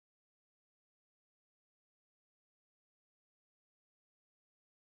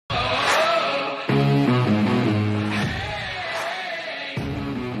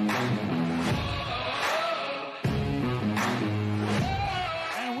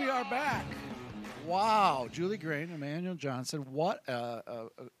back. Wow, Julie Grain and Manuel Johnson. What a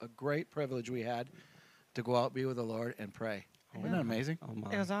great privilege we had to go out, be with the Lord, and pray. Isn't that amazing? Oh my!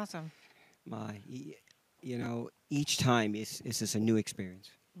 It was awesome. Each time it's just a new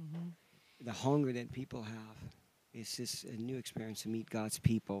experience. Mm-hmm. The hunger that people have, it's just a new experience to meet God's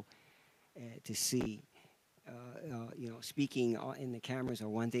people, to see. Speaking in the cameras are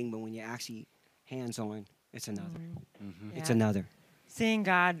one thing, but when you're actually hands-on, it's another. Mm-hmm. It's another. Seeing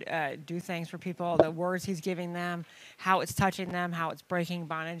God do things for people, the words he's giving them, how it's touching them, how it's breaking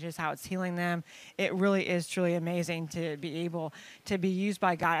bondages, how it's healing them. It really is truly amazing to be able to be used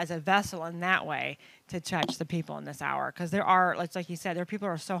by God as a vessel in that way to touch the people in this hour. Because there are, like you said, there are people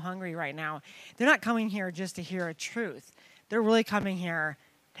who are so hungry right now. They're not coming here just to hear a truth. They're really coming here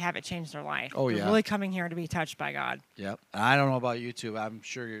to have it change their life. Oh, yeah. They're really coming here to be touched by God. Yep. I don't know about you two. I'm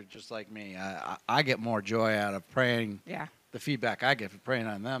sure you're just like me. I get more joy out of praying. Yeah. The feedback I get from praying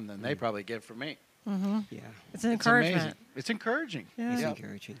on them than they probably get from me. Mm-hmm. Yeah. It's an encouragement. Amazing. It's encouraging. Yeah. It's Yep.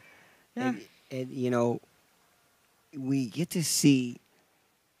 encouraging. Yeah. And we get to see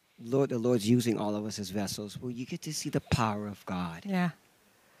the Lord's using all of us as vessels. Well, you get to see the power of God. Yeah.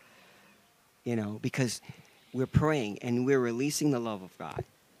 Because we're praying and we're releasing the love of God.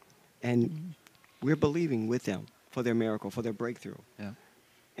 And we're believing with them for their miracle, for their breakthrough. Yeah.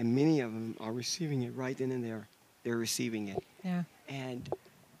 And many of them are receiving it right then and there. They're receiving it. Yeah. And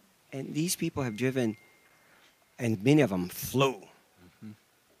these people have driven, and many of them flew,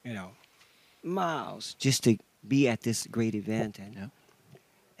 miles just to be at this great event.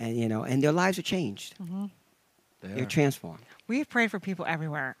 And their lives are changed. Mm-hmm. They're transformed. We've prayed for people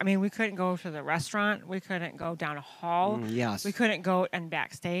everywhere. I mean, we couldn't go to the restaurant. We couldn't go down a hall. Yes. We couldn't go and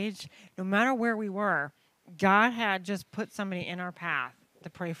backstage. No matter where we were, God had just put somebody in our path to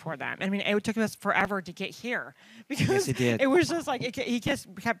pray for them. I mean, it took us forever to get here because Yes, it did. it was just like he just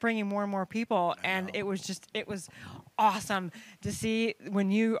kept bringing more and more people, and it was awesome to see when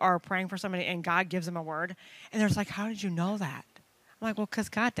you are praying for somebody and God gives them a word, and they're just like, "How did you know that?" I'm like, "Well, because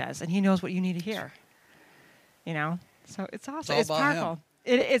God does, and He knows what you need to hear." So it's awesome. It's It's all about powerful.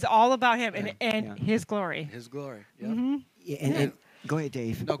 Him. It's all about Him and Yeah. His glory. His glory. Yep. Mm-hmm. Yeah, and go ahead,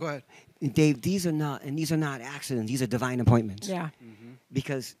 Dave. No, go ahead. Dave, these are not accidents. These are divine appointments. Yeah. Mm-hmm.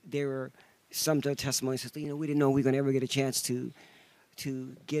 Because there were some testimonies that, we didn't know we were going to ever get a chance to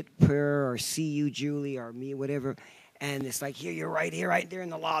get prayer or see you, Julie, or me, whatever. And it's like, here, you're right here, right there in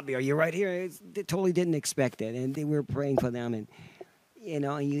the lobby, or you're right here. They totally didn't expect it. And they were praying for them. And,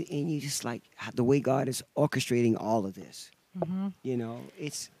 and you just like the way God is orchestrating all of this. Mm-hmm.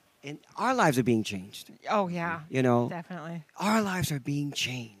 And our lives are being changed. Oh yeah. Definitely. Our lives are being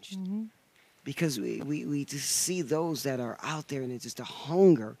changed. Mm-hmm. Because we just see those that are out there, and it's just a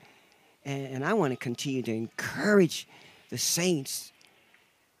hunger. And I want to continue to encourage the saints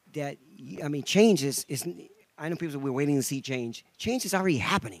that, change is I know people say we're waiting to see change. Change is already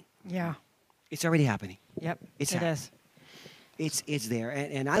happening. Yeah. It's already happening. Yep. It's It is. It's there.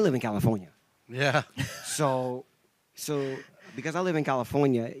 And I live in California. Yeah. So because I live in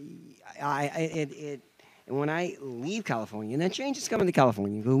California, and when I leave California, and then change is coming to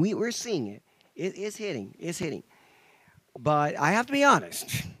California, we're seeing it. It's hitting. But I have to be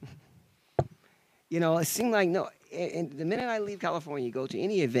honest. It seemed like, and the minute I leave California, go to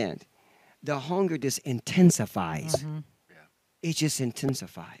any event, the hunger just intensifies. Mm-hmm. It just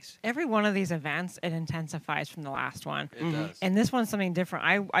intensifies. Every one of these events, it intensifies from the last one. It does. And this one's something different.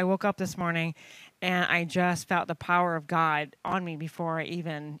 I woke up this morning, and I just felt the power of God on me before I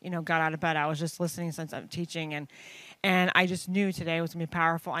even, got out of bed. I was just listening since I'm teaching, and I just knew today was going to be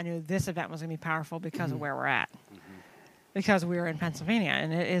powerful. I knew this event was going to be powerful because of where we're at. Because we were in Pennsylvania,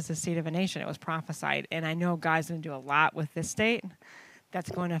 and it is the seat of a nation. It was prophesied, and I know God's going to do a lot with this state that's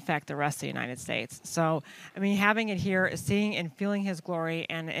going to affect the rest of the United States. So, having it here, seeing and feeling His glory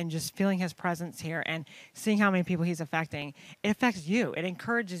and just feeling His presence here and seeing how many people He's affecting, it affects you. It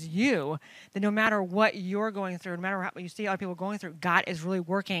encourages you that no matter what you're going through, no matter what you see other people going through, God is really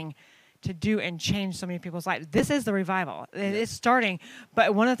working to do and change so many people's lives. This is the revival. It is starting,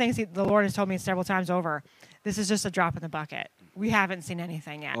 but one of the things the Lord has told me several times over, this is just a drop in the bucket. We haven't seen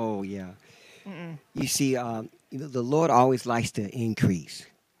anything yet. Oh, yeah. You see, the Lord always likes to increase.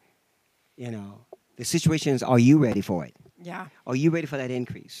 The situation is, are you ready for it? Yeah. Are you ready for that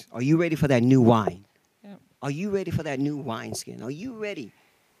increase? Are you ready for that new wine? Yep. Are you ready for that new wineskin? Are you ready?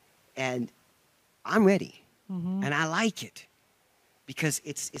 And I'm ready. Mm-hmm. And I like it because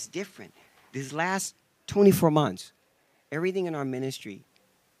it's different. These last 24 months, everything in our ministry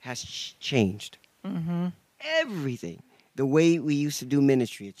has changed. Mm-hmm. Everything. The way we used to do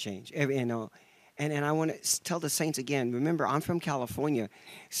ministry has changed. And And I want to tell the saints again, remember, I'm from California,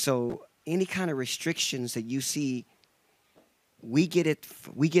 so any kind of restrictions that you see, we get it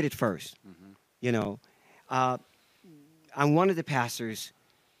first. Mm-hmm. You know, I'm one of the pastors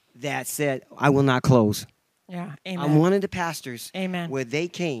that said, I will not close. Yeah. Amen. I'm one of the pastors Amen. where they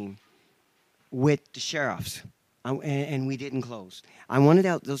came with the sheriffs, and we didn't close. I'm one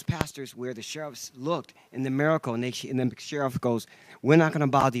of those pastors where the sheriffs looked in the miracle, and the sheriff goes, we're not going to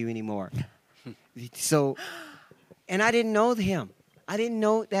bother you anymore. So, and I didn't know him. I didn't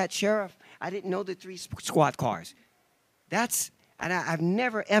know that sheriff. I didn't know the 3 squad cars. And I've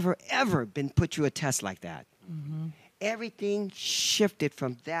never, ever, ever been put through a test like that. Mm-hmm. Everything shifted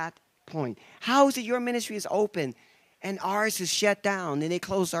from that point. How is it your ministry is open and ours is shut down and they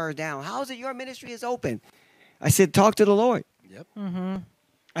closed ours down? How is it your ministry is open? I said, talk to the Lord. Yep. Mm-hmm.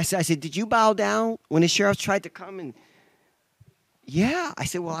 I said, did you bow down when the sheriff tried to come? And yeah. I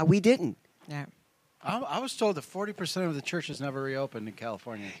said, well, we didn't. Yeah. I was told that 40% of the churches never reopened in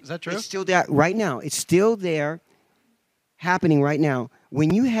California. Is that true? It's still there right now. It's still there, happening right now.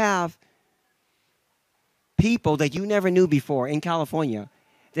 When you have people that you never knew before in California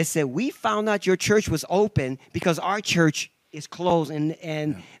that said, we found out your church was open because our church is closed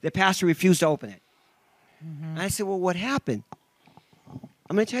and the pastor refused to open it. Mm-hmm. And I said, well, what happened?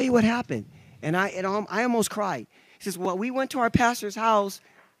 I'm going to tell you what happened. And I almost cried. He says, well, we went to our pastor's house,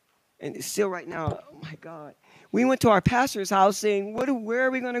 and it's still right now, oh my God. We went to our pastor's house saying, where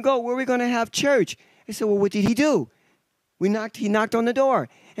are we going to go? Where are we going to have church? I said, well, what did he do? He knocked on the door.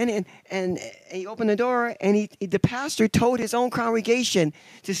 And he opened the door, and the pastor told his own congregation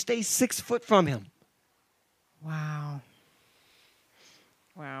to stay 6 foot from him. Wow.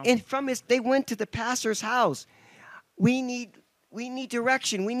 Wow. And they went to the pastor's house. We need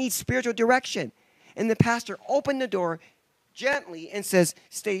direction. We need spiritual direction. And the pastor opened the door gently and says,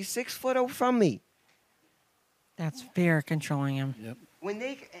 stay 6 foot away from me. That's fear controlling him. Yep.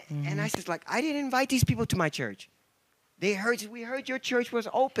 And I said, like, I didn't invite these people to my church. We heard your church was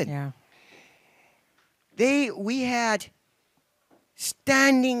open. Yeah. We had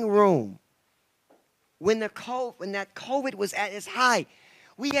standing room. When that COVID was at its high,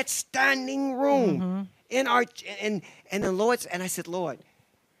 we had standing room in our and the Lord's, and I said, Lord,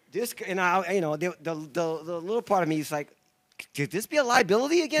 this, and the little part of me is like, could this be a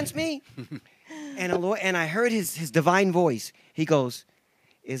liability against me? And the Lord, and I heard his divine voice. He goes,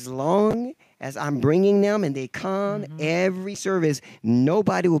 as long as I'm bringing them and they come every service,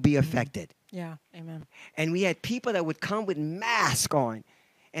 nobody will be affected. Yeah. Amen. And we had people that would come with masks on.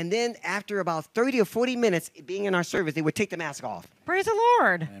 And then after about 30 or 40 minutes being in our service, they would take the mask off. Praise the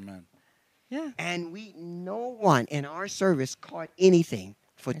Lord. Amen. Yeah. And no one in our service caught anything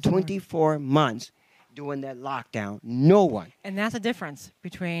for Praise the Lord. 24 months during that lockdown. No one. And that's the difference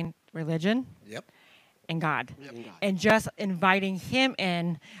between religion Yep. and God. Yep. And just inviting him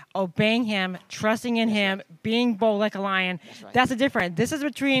in, obeying him, trusting in him, being bold like a lion. right. That's the difference. This is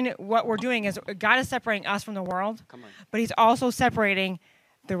between what we're doing is God is separating us from the world, Come on. but he's also separating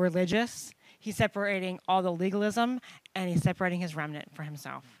the religious. He's separating all the legalism, and he's separating his remnant for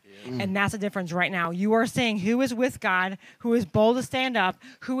himself. And that's the difference right now. You are seeing who is with God, who is bold to stand up,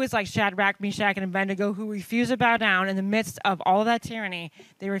 who is like Shadrach, Meshach, and Abednego, who refused to bow down in the midst of all of that tyranny.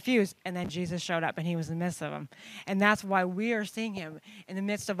 They refused, and then Jesus showed up, and he was in the midst of them. And that's why we are seeing him in the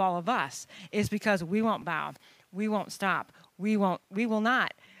midst of all of us, is because we won't bow. We won't stop. We will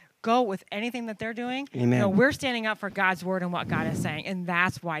not go with anything that they're doing. Amen. No, we're standing up for God's word and what God is saying, and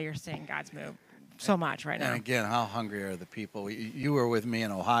that's why you're seeing God's move so much right now. And again, how hungry are the people? You were with me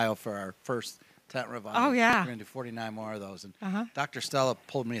in Ohio for our first tent revival. Oh, yeah. We're going to do 49 more of those. And Uh-huh. Dr. Stella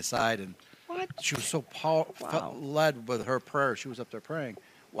pulled me aside, and What? she was so Wow. led with her prayer. She was up there praying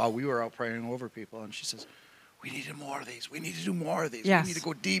while we were out praying over people. And she says, we need to do more of these. We need to do more of these. Yes. We need to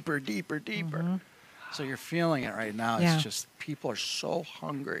go deeper, deeper, deeper. So you're feeling it right now. Yeah. It's just people are so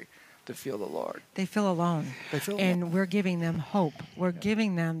hungry to feel the Lord. They feel alone. They feel and alone. we're giving them hope. We're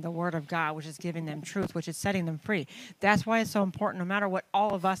giving them the word of God, which is giving them truth, which is setting them free. That's why it's so important, no matter what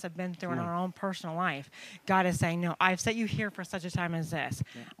all of us have been through in our own personal life. God is saying, no, I've set you here for such a time as this.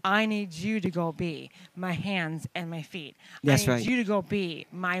 I need you to go be my hands and my feet. That's I need right. you to go be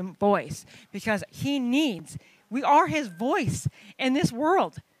my voice, because we are his voice in this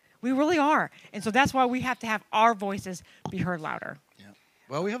world. We really are. And so that's why we have to have our voices be heard louder. Yeah.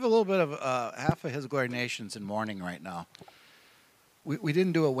 Well, we have a little bit of half of His Glory Nations in mourning right now. We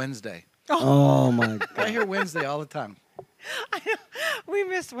didn't do a Wednesday. Oh, my God. I hear Wednesday all the time. We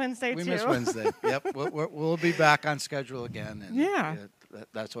missed Wednesday, We too. missed Wednesday. Yep. We'll be back on schedule again. And Yeah.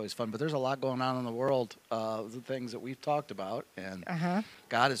 that's always fun. But there's a lot going on in the world, the things that we've talked about, and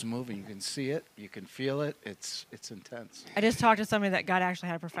God is moving. You can see it, you can feel it. It's intense. I just talked to somebody that God actually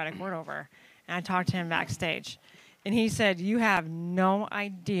had a prophetic word over, and I talked to him backstage, and he said, "You have no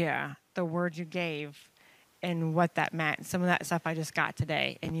idea the word you gave and what that meant. Some of that stuff I just got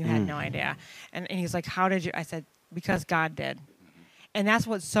today, and you had no idea." And he's like, "How did you?" I said, "Because God did." And that's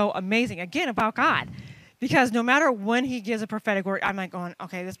what's so amazing, again, about God. Because no matter when he gives a prophetic word, I'm like going,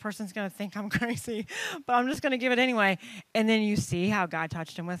 okay, this person's going to think I'm crazy, but I'm just going to give it anyway. And then you see how God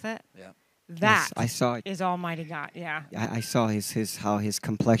touched him with it. Yeah. That I saw it. is Almighty God. Yeah. I saw how his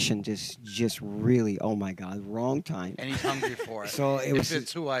complexion just really, oh my God, wrong time. And he's hungry for it. So it was.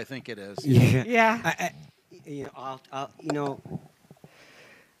 It's who I think it is. Yeah. Yeah.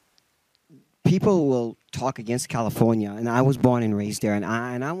 People will talk against California, and I was born and raised there, and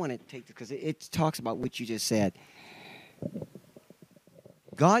I want to take this because it talks about what you just said.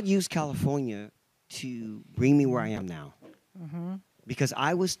 God used California to bring me where I am now, because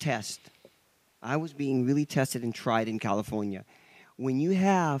I was being really tested and tried in California. When you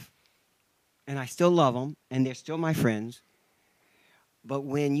have, and I still love them, and they're still my friends, but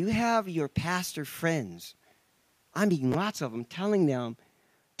when you have your pastor friends, I mean lots of them, telling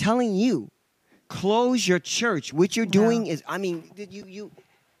you, close your church. What you're doing is, I mean,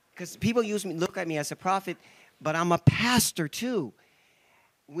 because people look at me as a prophet, but I'm a pastor too.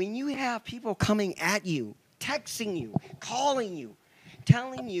 When you have people coming at you, texting you, calling you,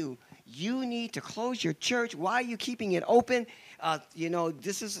 telling you, you need to close your church. Why are you keeping it open?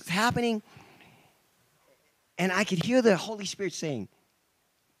 This is happening. And I could hear the Holy Spirit saying,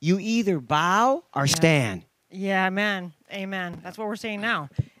 you either bow or stand. Yeah, amen. Amen. That's what we're seeing now.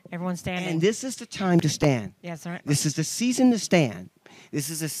 Everyone's standing. And this is the time to stand. Yes, right. This is the season to stand. This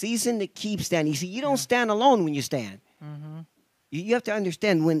is a season to keep standing. You see, you don't stand alone when you stand. You have to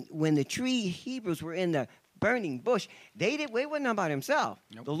understand, when the three Hebrews were in the burning bush, they weren't about themselves.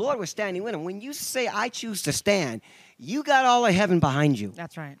 Nope. The Lord was standing with them. When you say, I choose to stand, you got all of heaven behind you.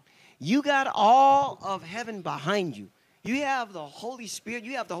 That's right. You got all of heaven behind you. You have the Holy Spirit,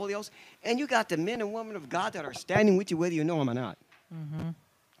 you have the Holy Ghost, and you got the men and women of God that are standing with you whether you know them or not.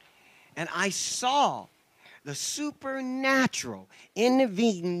 And I saw the supernatural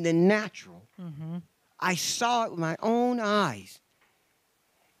intervene the natural. I saw it with my own eyes.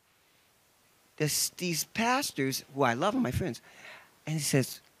 These pastors, who I love, and my friends, and he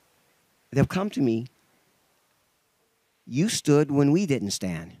says, they'll come to me, you stood when we didn't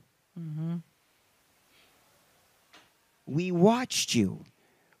stand. We watched you.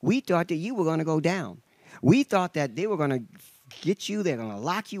 We thought that you were going to go down. We thought that they were going to get you, they're going to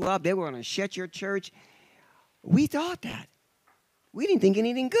lock you up, they were going to shut your church. We thought that. We didn't think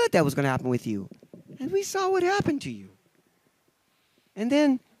anything good that was going to happen with you. And we saw what happened to you. And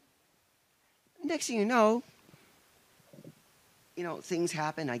then, next thing you know, things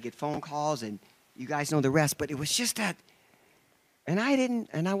happen. I get phone calls, and you guys know the rest. But it was just that, and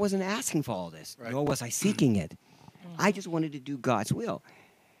I wasn't asking for all this, nor was I seeking it. I just wanted to do God's will.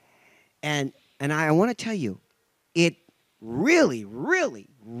 And I want to tell you, it really, really,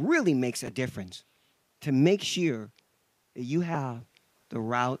 really makes a difference to make sure that you have the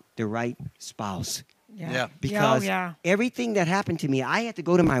right spouse. Yeah. Because everything that happened to me, I had to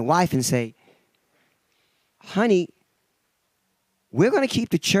go to my wife and say, honey, we're going to keep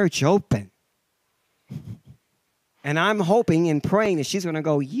the church open. And I'm hoping and praying that she's going to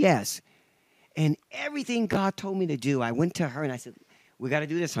go, yes. And everything God told me to do, I went to her and I said, we got to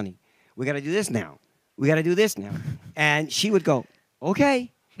do this, honey. We got to do this now. We got to do this now. And she would go,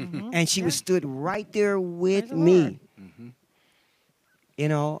 okay. And she was stood right there with me.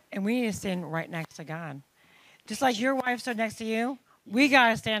 And we need to stand right next to God. Just like your wife stood next to you, we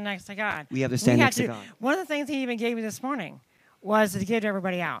got to stand next to God. We have to stand next to God. One of the things he even gave me this morning was to give to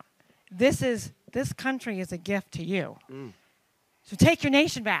everybody out. This country is a gift to you. So take your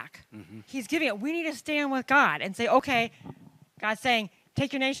nation back. He's giving it. We need to stand with God and say, okay, God's saying,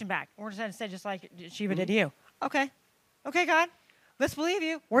 take your nation back. We're going to say just like Shiva did to you. Okay, God, let's believe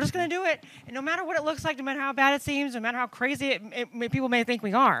you. We're just going to do it. And no matter what it looks like, no matter how bad it seems, no matter how crazy people may think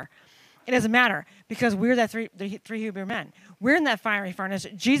we are, it doesn't matter because we're the three Hebrew men. We're in that fiery furnace.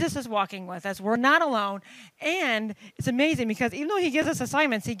 Jesus is walking with us. We're not alone. And it's amazing because even though he gives us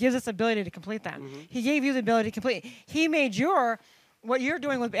assignments, he gives us the ability to complete them. He gave you the ability to complete. He made what you're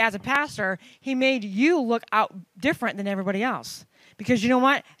doing as a pastor, he made you look out different than everybody else. Because you know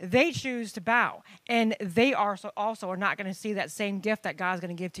what? They choose to bow. And they also are not going to see that same gift that God's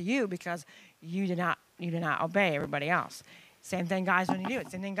going to give to you because you did not obey everybody else. Same thing God's doing to you.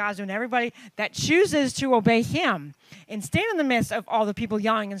 Same thing God's doing to everybody that chooses to obey him and stand in the midst of all the people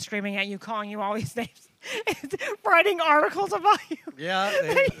yelling and screaming at you, calling you all these names, writing articles about you. Yeah,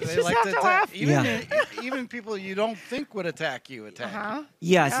 You they just like have to to attack. laugh. Even people you don't think would attack you attack. Uh-huh.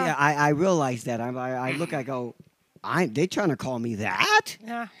 Yes, Yeah. yeah, I realize that. I look, I go, they trying to call me that?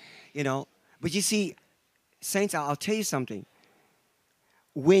 Yeah. You know? But you see, saints, I'll tell you something.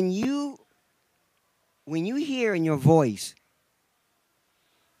 When you hear in your voice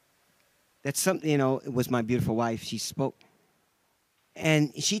that something, it was my beautiful wife, she spoke,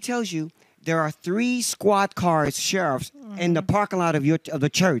 and she tells you there are 3 squad cars, sheriffs, in the parking lot of the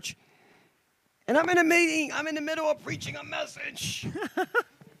church. And I'm in a meeting, I'm in the middle of preaching a message.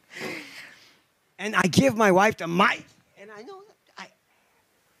 And I give my wife the mic, and I know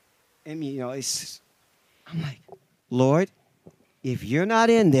I'm like, Lord, if you're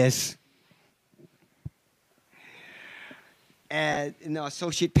not in this, and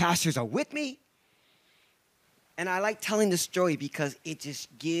associate pastors are with me, and I like telling the story because it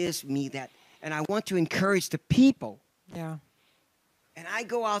just gives me that, and I want to encourage the people. Yeah. And I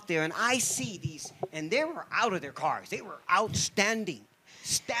go out there and I see these, and they were out of their cars. They were standing,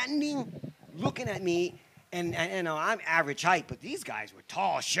 looking at me. And I'm average height, but these guys were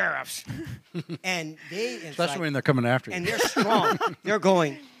tall sheriffs. And Especially when they're coming after you. And they're strong. They're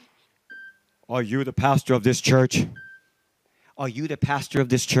going, are you the pastor of this church? Are you the pastor of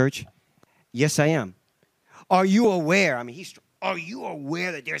this church? Yes, I am. Are you aware? Are you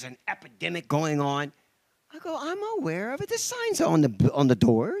aware that there's an epidemic going on? I go, I'm aware of it. The signs are on the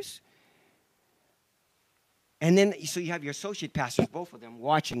doors. And then, so you have your associate pastors, both of them,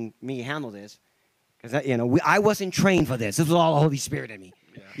 watching me handle this. Because, I wasn't trained for this. This was all the Holy Spirit in me.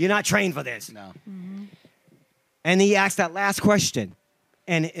 Yeah. You're not trained for this. No. Mm-hmm. And he asked that last question.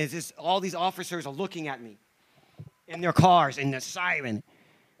 And all these officers are looking at me in their cars, in the siren.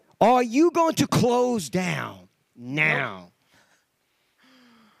 Are you going to close down now? Nope.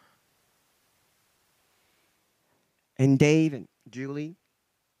 And Dave and Julie,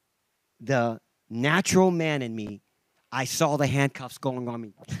 the natural man in me, I saw the handcuffs going on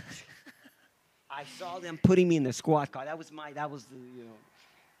me. I saw them putting me in the squad car. That was the,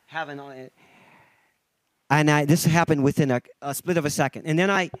 having on it. And this happened within a split of a second. And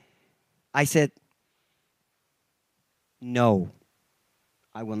then I said, no,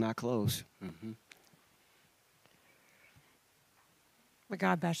 I will not close. Mm-hmm. But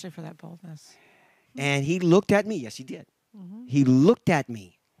God bless you for that boldness. And he looked at me. Yes, he did. Mm-hmm. He looked at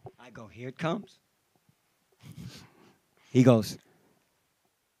me. I go, here it comes. He goes,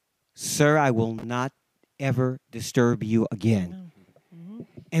 sir, I will not ever disturb you again. Mm-hmm.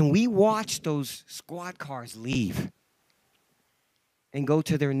 And we watched those squad cars leave and go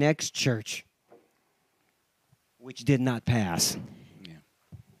to their next church, which did not pass. Yeah.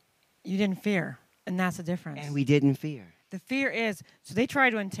 You didn't fear, and that's the difference. And we didn't fear. The fear is, so they try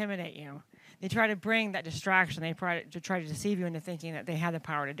to intimidate you. They try to bring that distraction. They try to deceive you into thinking that they had the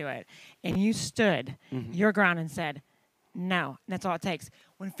power to do it. And you stood your ground and said, no. And that's all it takes.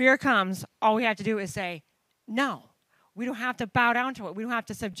 When fear comes, all we have to do is say, no. We don't have to bow down to it. We don't have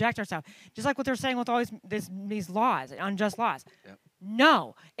to subject ourselves. Just like what they're saying with all these laws, unjust laws. Yep.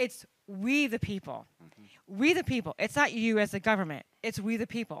 No. It's we the people. Mm-hmm. We the people. It's not you as the government. It's we the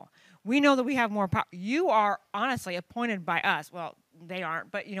people. We know that we have more power. You are honestly appointed by us. Well, they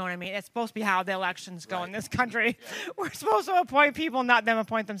aren't, but you know what I mean? It's supposed to be how the elections go in this country. Yeah. We're supposed to appoint people, not them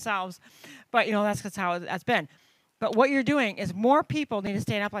appoint themselves. But, that's just how that's been. But what you're doing is more people need to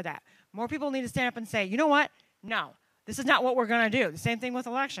stand up like that. More people need to stand up and say, you know what? No, this is not what we're going to do. The same thing with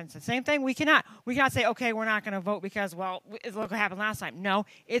elections. The same thing. We cannot say, okay, we're not going to vote because, look what happened last time. No,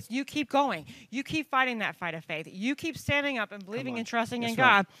 it's you keep going. You keep fighting that fight of faith. You keep standing up and believing and trusting in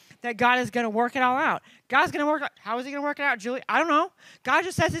God that God is going to work it all out. God's going to work it out. How is he going to work it out, Julie? I don't know. God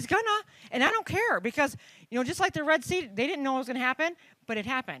just says he's going to, and I don't care because, just like the Red Sea, they didn't know it was going to happen, but it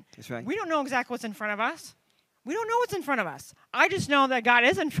happened. That's right. We don't know exactly what's in front of us. We don't know what's in front of us. I just know that God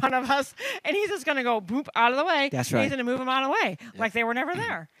is in front of us, and he's just going to go boop out of the way. That's right. He's going to move them out of the way like they were never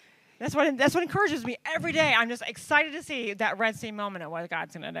there. That's what encourages me every day. I'm just excited to see that Red Sea moment of what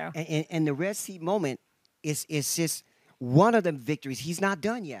God's going to do. And the Red Sea moment is just one of the victories. He's not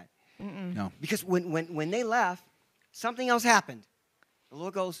done yet. Mm-mm. No. Because when they left, something else happened. The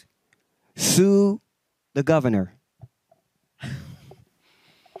Lord goes, sue the governor.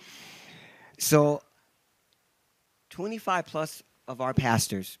 So 25 plus of our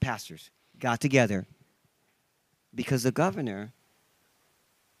pastors got together because the governor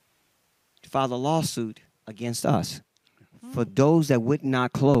filed a lawsuit against us for those that would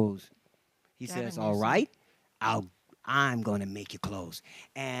not close. He says, all right, I'm going to make you close.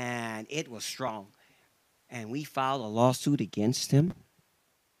 And it was strong. And we filed a lawsuit against him.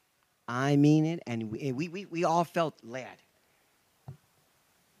 I mean it. And we all felt led.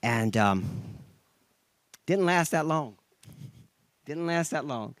 And didn't last that long. Didn't last that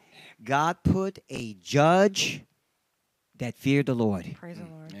long. God put a judge that feared the Lord Praise the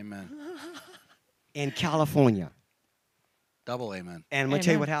Lord. Amen. in California. Double amen. And I'm going to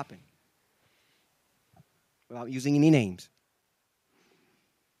tell you Amen. what happened. Without using any names.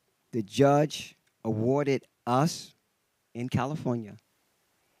 The judge awarded us in California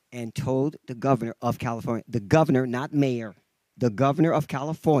and told the governor of California, the governor, not mayor, the governor of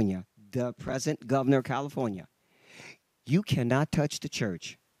California, the present governor of California, you cannot touch the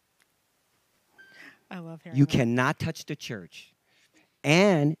church. I love hearing You that. cannot touch the church.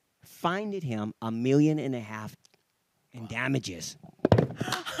 And fined him $1.5 million in damages.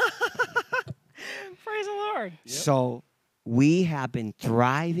 Praise the Lord. Yep. So we have been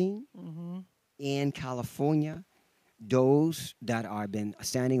thriving Mm-hmm. in California, those that are been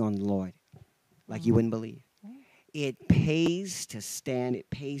standing on the Lord, like you wouldn't believe. It pays to stand. It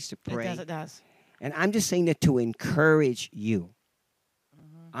pays to pray. It does. It does. And I'm just saying that to encourage you.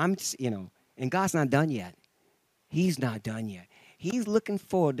 And God's not done yet. He's not done yet. He's looking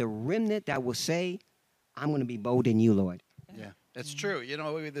for the remnant that will say, I'm going to be bold in you, Lord. Yeah, it's true. You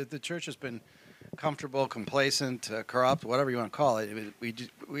know, the church has been comfortable, complacent, corrupt, whatever you want to call it.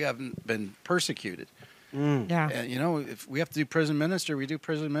 We haven't been persecuted. Yeah. And, you know, if we have to do prison ministry, we do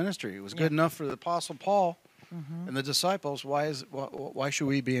prison ministry. It was good enough for the Apostle Paul and the disciples. Why should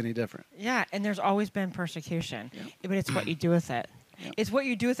we be any different? Yeah, and there's always been persecution, but it's what you do with it. Yep. It's what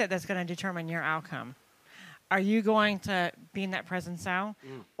you do with it that's going to determine your outcome. Are you going to be in that prison cell,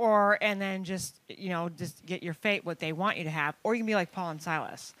 and then just get your fate, what they want you to have, or you can be like Paul and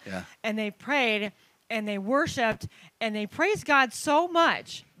Silas. Yeah. And they prayed, and they worshipped, and they praised God so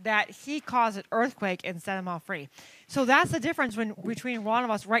much that He caused an earthquake and set them all free. So that's the difference between one of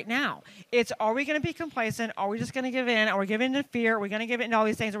us right now. It's, are we going to be complacent? Are we just going to give in? Are we giving in to fear? Are we going to give in to all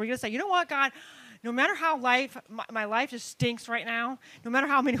these things? Are we going to say, you know what, God? No matter how my life just stinks right now, no matter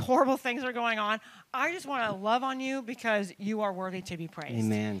how many horrible things are going on, I just want to love on you because you are worthy to be praised.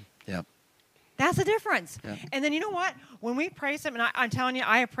 Amen. Yep. That's the difference. Yeah. And then you know what? When we praise Him, and I'm telling you,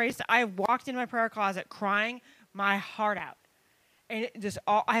 I have walked in my prayer closet crying my heart out. And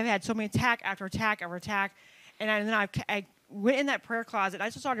I've had so many attack after attack after attack. And then I went in that prayer closet. And I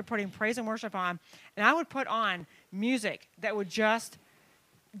just started putting praise and worship on. And I would put on music that would just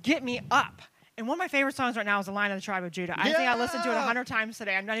get me up. And one of my favorite songs right now is The Lion of the Tribe of Judah. I think I listened to it 100 times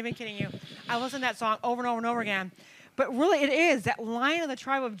today. I'm not even kidding you. I listened to that song over and over and over again. But really, it is that Lion of the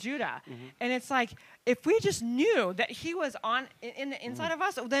Tribe of Judah. Mm-hmm. And it's like, if we just knew that He was in the inside of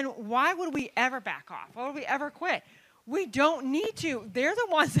us, then why would we ever back off? Why would we ever quit? We don't need to. They're the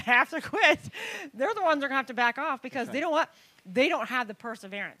ones that have to quit. They're the ones that are going to have to back off because they know what? They don't have the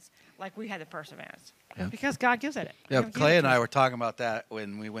perseverance like we had the perseverance. Yeah. Because God gives it. Yeah, Clay and I were talking about that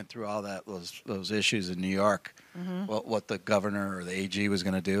when we went through all those issues in New York, what the governor or the AG was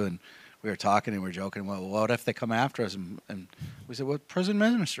going to do, and we were talking and we were joking, well, what if they come after us? And we said, well, prison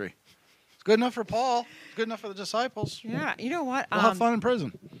ministry. It's good enough for Paul. It's good enough for the disciples. Yeah, you know what? We'll have fun in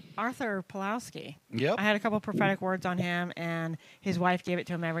prison. Arthur Pulowski. Yep. I had a couple of prophetic words on him, and his wife gave it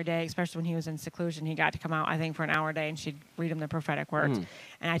to him every day, especially when he was in seclusion. He got to come out, I think, for an hour a day, and she'd read him the prophetic words.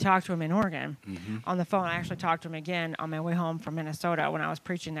 And I talked to him in Oregon on the phone. I actually talked to him again on my way home from Minnesota when I was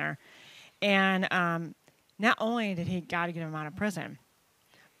preaching there. And not only did God get him out of prison,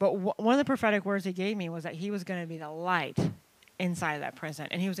 but one of the prophetic words he gave me was that he was going to be the light inside of that prison,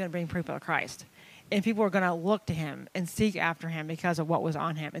 and he was going to bring people to Christ. And people were going to look to him and seek after him because of what was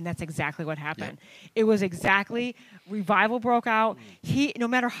on him. And that's exactly what happened. Yep. It was exactly, revival broke out. No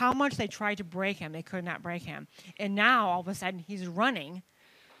matter how much they tried to break him, they could not break him. And now, all of a sudden, he's running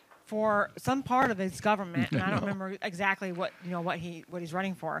for some part of his government. And I don't remember exactly what he's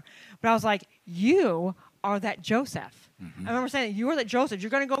running for. But I was like, you are that Joseph. I remember saying, you are that Joseph.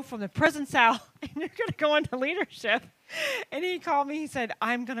 You're going to go from the prison cell and you're going to go into leadership. And he called me, he said,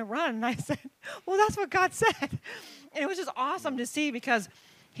 I'm going to run. And I said, well, that's what God said. And it was just awesome to see because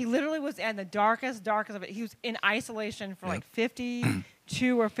he literally was in the darkest of it. He was in isolation for like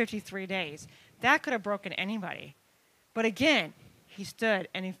 52 or 53 days. That could have broken anybody. But again, he stood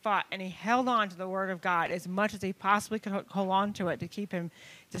and he fought and he held on to the word of God as much as he possibly could hold on to it to keep him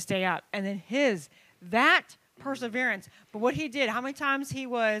to stay up. And then that perseverance. But what he did, how many times he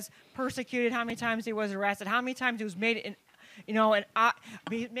was persecuted, how many times he was arrested, how many times he was made made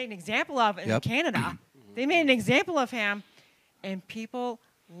an example of in Canada. They made an example of him, and people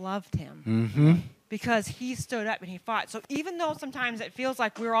loved him. because he stood up and he fought. So even though sometimes it feels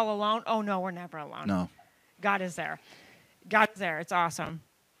like we're all alone, oh no, we're never alone. No. God is there. God's there. It's awesome.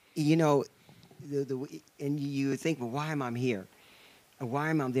 You know, and you think, well, why am I here? Or why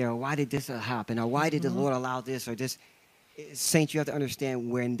am I there? Or why did this happen? Or why did the Lord allow this or this? Saints, you have to understand,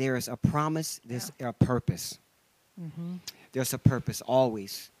 when there is a promise, there's a purpose. There's a purpose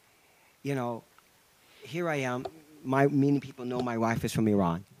always. You know, here I am. Many people know my wife is from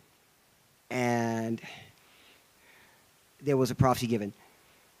Iran. And there was a prophecy given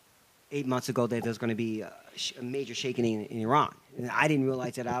 8 months ago that there's going to be a major shaking in Iran. And I didn't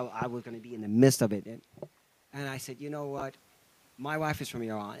realize that I was going to be in the midst of it. And I said, you know what? My wife is from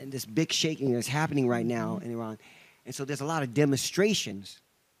Iran, and this big shaking is happening right now in Iran. And so there's a lot of demonstrations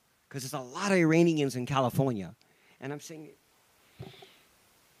because there's a lot of Iranians in California. And I'm saying,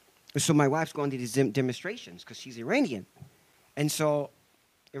 so my wife's going to these demonstrations because she's Iranian. And so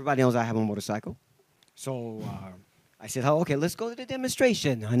everybody knows I have a motorcycle. So I said, oh, okay, let's go to the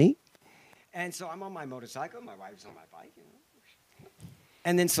demonstration, honey. And so I'm on my motorcycle. My wife's on my bike, you know.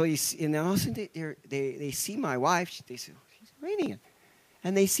 And then so you see, and all of a sudden they see my wife. They say, oh, she's Iranian.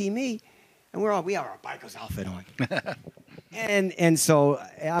 And they see me, and we have our biker's outfit on. and so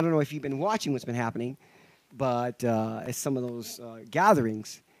I don't know if you've been watching what's been happening, but at some of those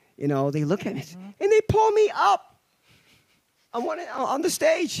gatherings, you know, they look at me and they pull me up on the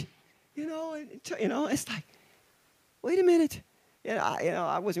stage, you know, it's like, wait a minute.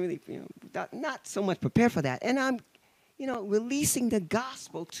 I wasn't really, not so much prepared for that. And I'm, releasing the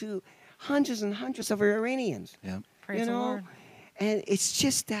gospel to hundreds and hundreds of Iranians. Yeah. Praise the Lord. And it's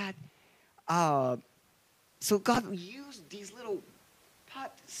just that, so God used these little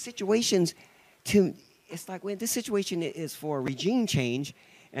situations to, it's like when this situation is for a regime change,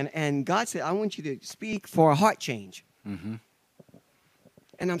 and God said, I want you to speak for a heart change. Mm-hmm.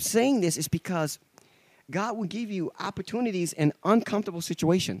 And I'm saying this is because God will give you opportunities in uncomfortable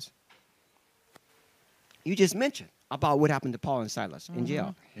situations. You just mentioned about what happened to Paul and Silas in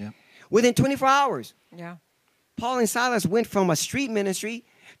jail. Yeah. Within 24 hours, Yeah. Paul and Silas went from a street ministry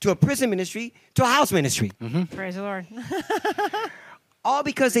to a prison ministry to a house ministry. Praise the Lord. All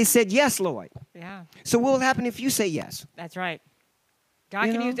because they said, yes, Lord. Yeah. So what will happen if you say yes? That's right. God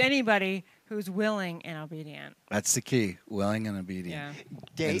You can know? use anybody who's willing and obedient. That's the key. Willing and obedient. Yeah.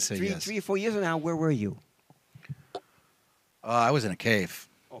 Dave, say three, yes. 3 or 4 years from now, where were you? I was in a cave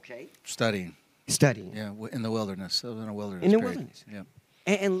Okay. studying. Studying. Yeah, in the wilderness. I was in a wilderness. In the period. wilderness. Yeah.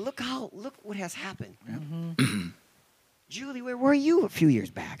 And look what has happened. Yeah. Julie, where were you a few years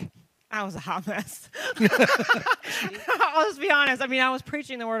back? I was a hot mess. I'll just be honest. I mean, I was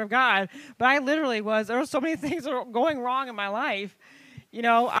preaching the word of God, but I literally was. There were so many things that were going wrong in my life.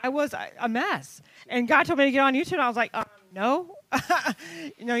 I was a mess. And God told me to get on YouTube, and I was like, no.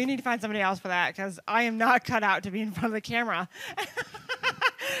 You need to find somebody else for that because I am not cut out to be in front of the camera.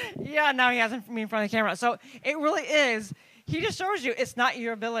 Yeah, no, he hasn't me in front of the camera. So it really is. He just shows you it's not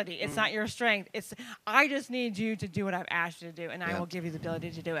your ability. It's not your strength. I just need you to do what I've asked you to do, and I will give you the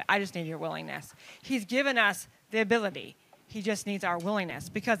ability to do it. I just need your willingness. He's given us the ability. He just needs our willingness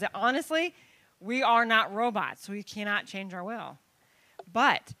because, honestly, we are not robots. We cannot change our will.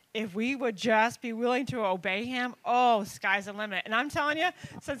 But if we would just be willing to obey him, sky's the limit. And I'm telling you,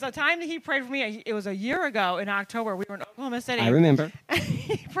 since the time that he prayed for me, it was a year ago in October. We were in Oklahoma City. I remember.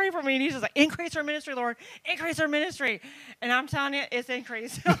 He prayed for me, and he's just like, increase our ministry, Lord. Increase our ministry. And I'm telling you, it's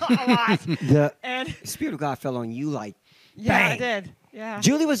increased a lot. The And Spirit of God fell on you like, yeah, bang. I did. Yeah.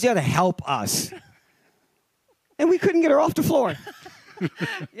 Julie was there to help us. And we couldn't get her off the floor.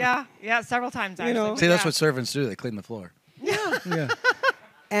 Yeah, several times, actually. know. But See, that's yeah. what servants do. They clean the floor. Yeah. Yeah.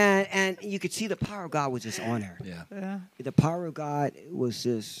 And you could see the power of God was just on her. Yeah. Yeah. The power of God was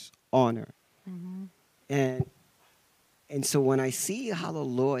just on her. And so when I see how the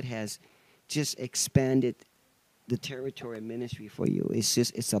Lord has just expanded the territory of ministry for you,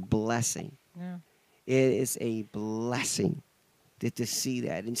 it's a blessing. Yeah. It is a blessing to see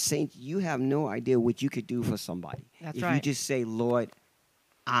that. And Saint, you have no idea what you could do for somebody. That's if right. you just say, Lord,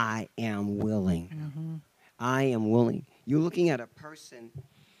 I am willing. I am willing. You're looking at a person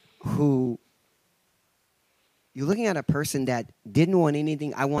that didn't want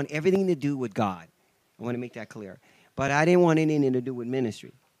anything. I want everything to do with God. I want to make that clear. But I didn't want anything to do with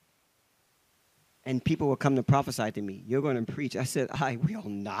ministry. And people would come to prophesy to me. You're going to preach. I said, I will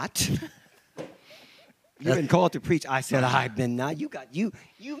not. You've been called to preach. I said, I've been not. You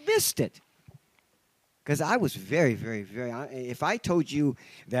missed it. Because I was very, very, very, if I told you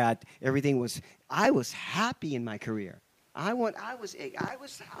that everything was, I was happy in my career. I loved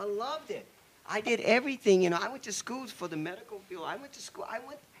it. I did everything, I went to schools for the medical field. I went to school.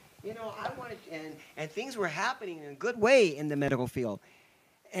 You know, I wanted, and things were happening in a good way in the medical field.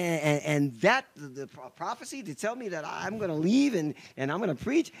 And that, the prophecy to tell me that I'm going to leave and I'm going to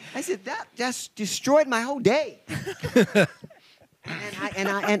preach, I said, that just destroyed my whole day.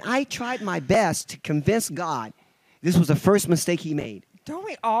 and I tried my best to convince God this was the first mistake he made. Don't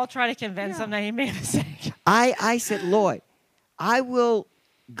we all try to convince him that he made a mistake? I said, Lord, I will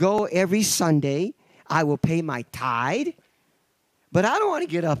go every Sunday. I will pay my tithe. But I don't want to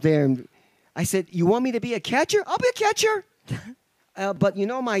get up there. And I said, you want me to be a catcher? I'll be a catcher. But you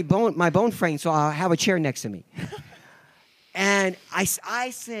know my bone frame, so I'll have a chair next to me. And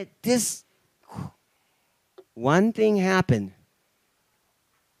I said, this one thing happened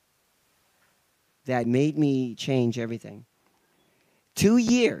that made me change everything. 2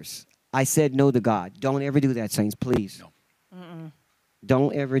 years, I said no to God. Don't ever do that, saints, please. No. Mm-mm.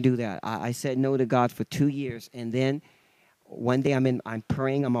 Don't ever do that. I said no to God for 2 years, and then one day I'm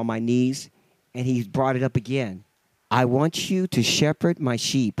praying, I'm on my knees, and he brought it up again. I want you to shepherd my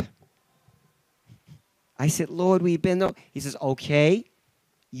sheep. I said, Lord, we've been there. He says, okay,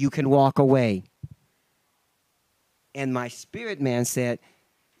 you can walk away. And my spirit man said,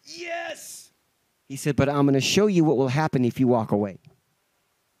 yes. He said, but I'm going to show you what will happen if you walk away.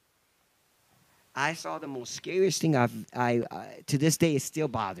 I saw the most scariest thing to this day, it still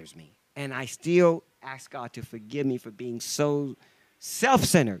bothers me. And I still ask God to forgive me for being so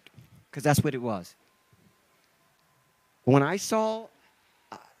self-centered, because that's what it was. When I saw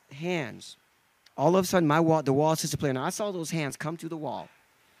hands, all of a sudden the wall disappeared, and I saw those hands come to the wall.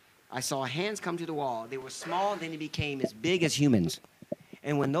 I saw hands come to the wall. They were small, then they became as big as humans.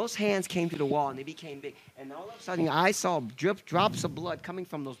 And when those hands came to the wall and they became big, and all of a sudden I saw drops of blood coming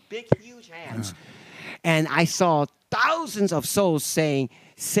from those big, huge hands. And I saw thousands of souls saying,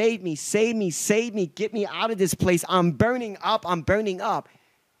 save me, save me, save me, get me out of this place. I'm burning up, I'm burning up.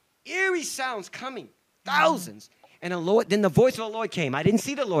 Eerie sounds coming, thousands. And then the voice of the Lord came. I didn't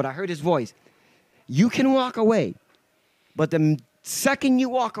see the Lord, I heard his voice. You can walk away, but the second you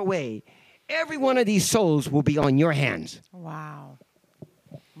walk away, every one of these souls will be on your hands. Wow.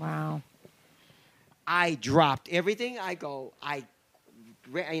 Wow. I dropped everything. I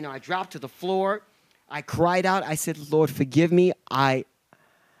dropped to the floor. I cried out. I said, Lord, forgive me. I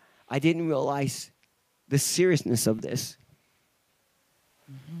didn't realize the seriousness of this.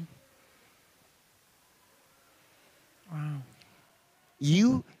 Mm-hmm.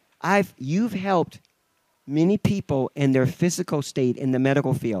 Wow. You've helped many people in their physical state in the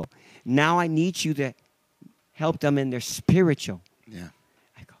medical field. Now I need you to help them in their spiritual. Yeah.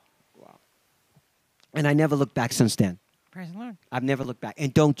 I go, wow. And I never looked back since then. Praise the Lord. I've never looked back.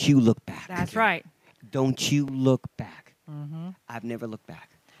 And don't you look back. That's right. Don't you look back. Mm-hmm. I've never looked back.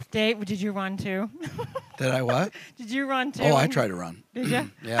 Dave, did you run too? Did I what? Did you run too? Oh, I tried to run. Did you?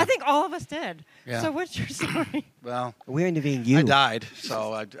 Yeah. I think all of us did. Yeah. So what's your story? Well, We're interviewing you. I died.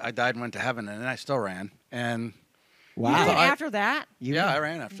 So I died and went to heaven, and then I still ran. And Wow. You did I- after that? I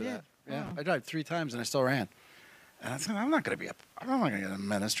ran after You that. did? Yeah, Wow. I died 3 times, and I still ran. And I said, I'm not going to get a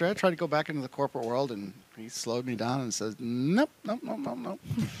minister. I tried to go back into the corporate world, and he slowed me down and says, nope. And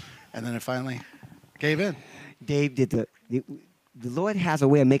then I finally gave in. Dave did the Lord has a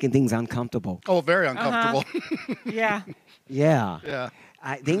way of making things uncomfortable. Oh, very uncomfortable. Yeah. Yeah. Yeah.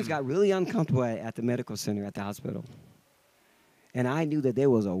 Things got really uncomfortable at the medical center at the hospital. And I knew that there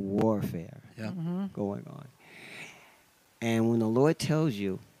was a warfare Yeah. Mm-hmm. going on. And when the Lord tells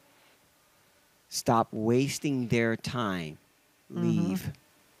you, stop wasting their time, leave.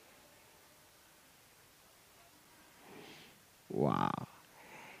 Wow.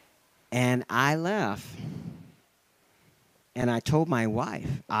 And I left. And I told my wife,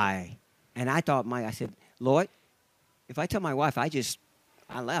 I said, Lord, if I tell my wife I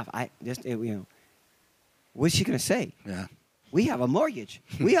left, what's she going to say? Yeah. We have a mortgage.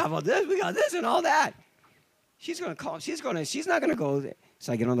 We have all this, we got this and all that. She's going to call. She's not going to go there.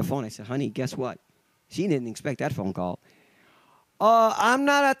 So I get on the phone. I said, honey, guess what? She didn't expect that phone call. I'm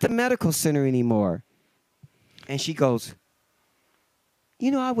not at the medical center anymore. And she goes,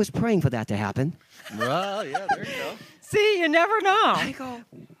 I was praying for that to happen. Well, yeah, there you go. See, you never know. I go,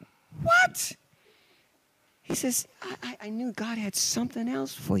 what? He says, I knew God had something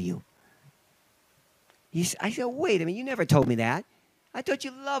else for you. I said, wait a minute, you never told me that. I thought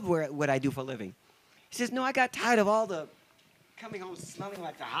you loved what I do for a living. He says, no, I got tired of all the coming home smelling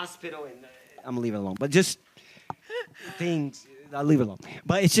like the hospital. And I'm going to leave it alone. But just things, I'll leave it alone.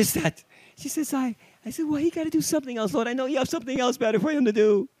 But it's just that, she says, I said, well, he got to do something else, Lord. I know you have something else better for him to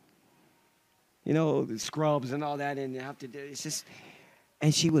do. The scrubs and all that, and you have to do. It's just,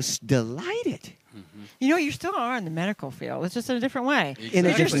 And she was delighted. You know, you still are in the medical field. It's just in a different way. In a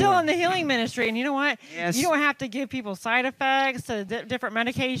You're different still way. in the healing ministry, and you know what? Yes. You don't have to give people side effects to different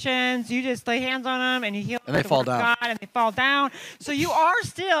medications. You just lay hands on them, and you heal. And they with the fall word of down. God, and they fall down. So you are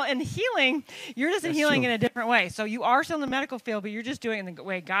still in healing. You're just in That's healing true. in a different way. So you are still in the medical field, but you're just doing it in the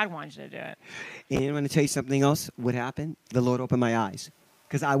way God wants you to do it. And I'm going to tell you something else. What happened? The Lord opened my eyes.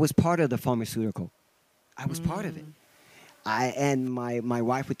 Because I was part of the pharmaceutical. I was part of it. And my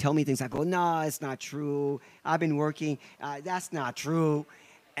wife would tell me things. I go, no, it's not true. I've been working. That's not true.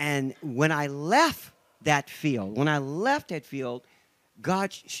 And when I left that field,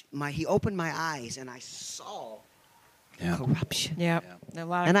 God, He opened my eyes, and I saw Yeah. corruption. Yep. Yeah. A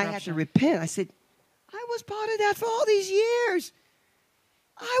lot of And I had to corruption. repent. I said, I was part of that for all these years.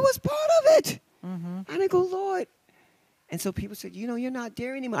 I was part of it. And I go, Lord. And so people said, you know, you're not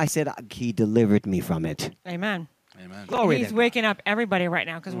there anymore. I said, He delivered me from it. Amen. Amen. Glory He's to God. waking up everybody right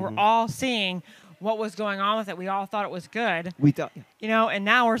now because we're all seeing what was going on with it. We all thought it was good, We thought, you know, and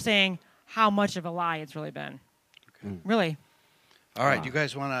now we're seeing how much of a lie it's really been. Really. All right. You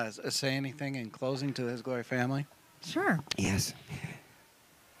guys want to say anything in closing to His Glory family? Sure. yes.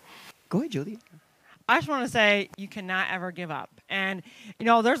 Go ahead, Julie. I just want to say you cannot ever give up. And, you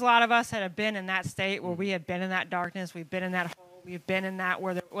know, there's a lot of us that have been in that state where we have been in that darkness. We've been in that hole. We've been in that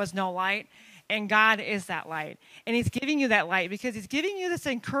where there was no light. And God is that light. And He's giving you that light because He's giving you this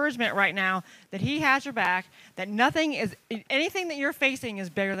encouragement right now that He has your back, that anything that you're facing is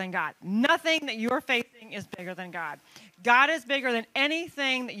bigger than God. Nothing that you're facing is bigger than God. God is bigger than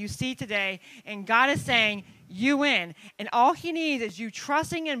anything that you see today. And God is saying, you win. And all He needs is you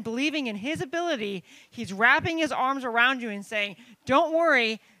trusting and believing in His ability. He's wrapping His arms around you and saying, don't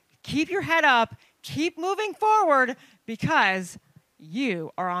worry, keep your head up, keep moving forward because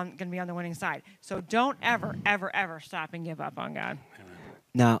you are going to be on the winning side. So don't ever, ever, ever stop and give up on God.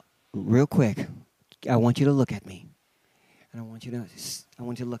 Now, real quick, I want you to look at me. And I want you to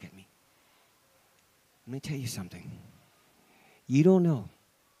look at me. Let me tell you something. You don't know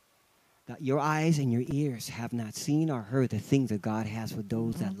that your eyes and your ears have not seen or heard the things that God has for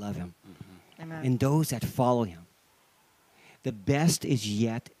those that love Him Amen. and those that follow Him. The best is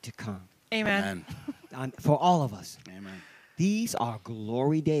yet to come Amen. for all of us. Amen. These are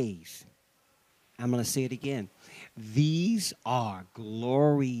glory days. I'm going to say it again. These are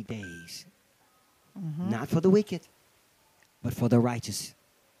glory days. Not for the wicked, but for the righteous.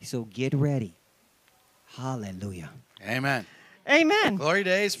 So get ready. Hallelujah. Amen. Amen. Glory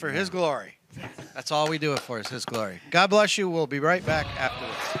days for His glory. That's all we do it for is His glory. God bless you. We'll be right back after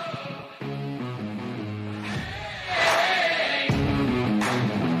this.